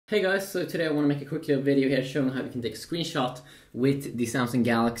Hey guys, so today I want to make a quick little video here showing how you can take a screenshot with the Samsung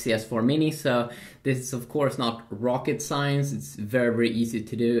Galaxy S4 Mini. So this is of course not rocket science, it's very easy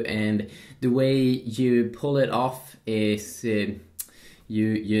to do, and the way you pull it off is you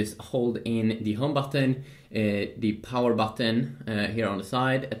just hold in the home button, the power button here on the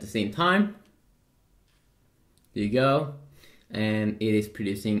side at the same time. There you go. And it is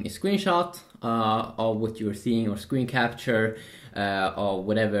producing a screenshot of what you're seeing, or screen capture or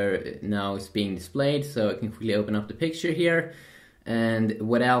whatever now is being displayed. So I can quickly open up the picture here, and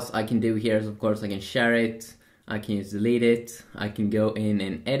what else I can do here is of course I can share it, I can just delete it, I can go in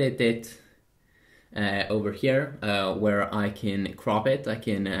and edit it over here where I can crop it, I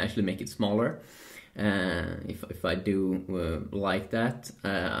can actually make it smaller if I do like that.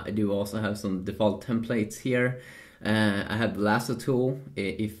 I do also have some default templates here. I have the lasso tool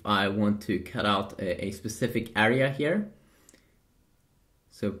if I want to cut out a specific area here.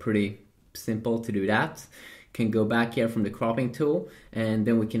 So pretty simple to do that. Can go back here from the cropping tool, and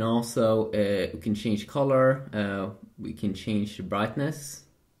then we can also we can change color, we can change the brightness.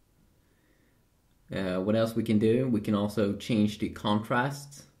 What else we can do? We can also change the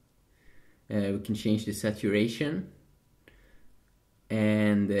contrast. We can change the saturation,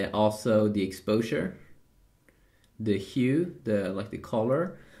 and also the exposure, the hue, the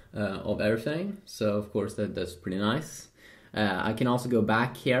color of everything. So of course that's pretty nice. I can also go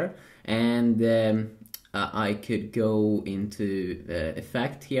back here, and I could go into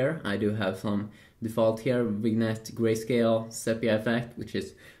effect here. I do have some default here: vignette, grayscale, sepia effect, which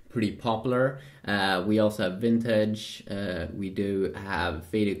is pretty popular. We also have vintage, we do have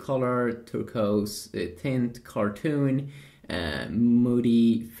faded color, turquoise, tint, cartoon,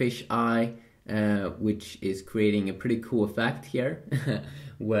 moody, fish eye, which is creating a pretty cool effect here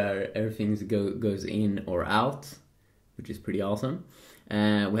where everything goes in or out, which is pretty awesome.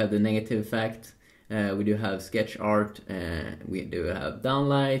 We have the negative effect, we do have sketch art, we do have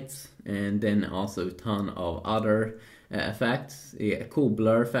downlights, and then also a ton of other effects. A cool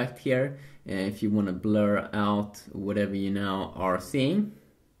blur effect here if you want to blur out whatever you now are seeing.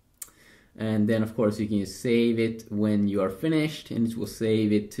 And then of course you can just save it when you are finished, and it will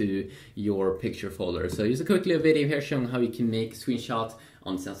save it to your picture folder. So just a quick little video here showing how you can make screenshots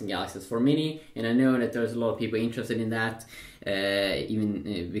on the Samsung Galaxy S4 Mini, and I know that there's a lot of people interested in that,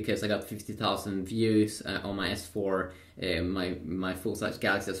 even because I got 50,000 views on my S4, my full-size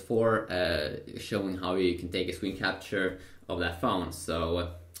Galaxy S4, showing how you can take a screen capture of that phone. So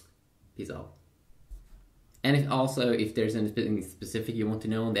peace out. And if there's anything specific you want to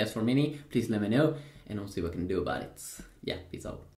know on the S4 Mini, please let me know, and I'll see what I can do about it. Yeah, peace out.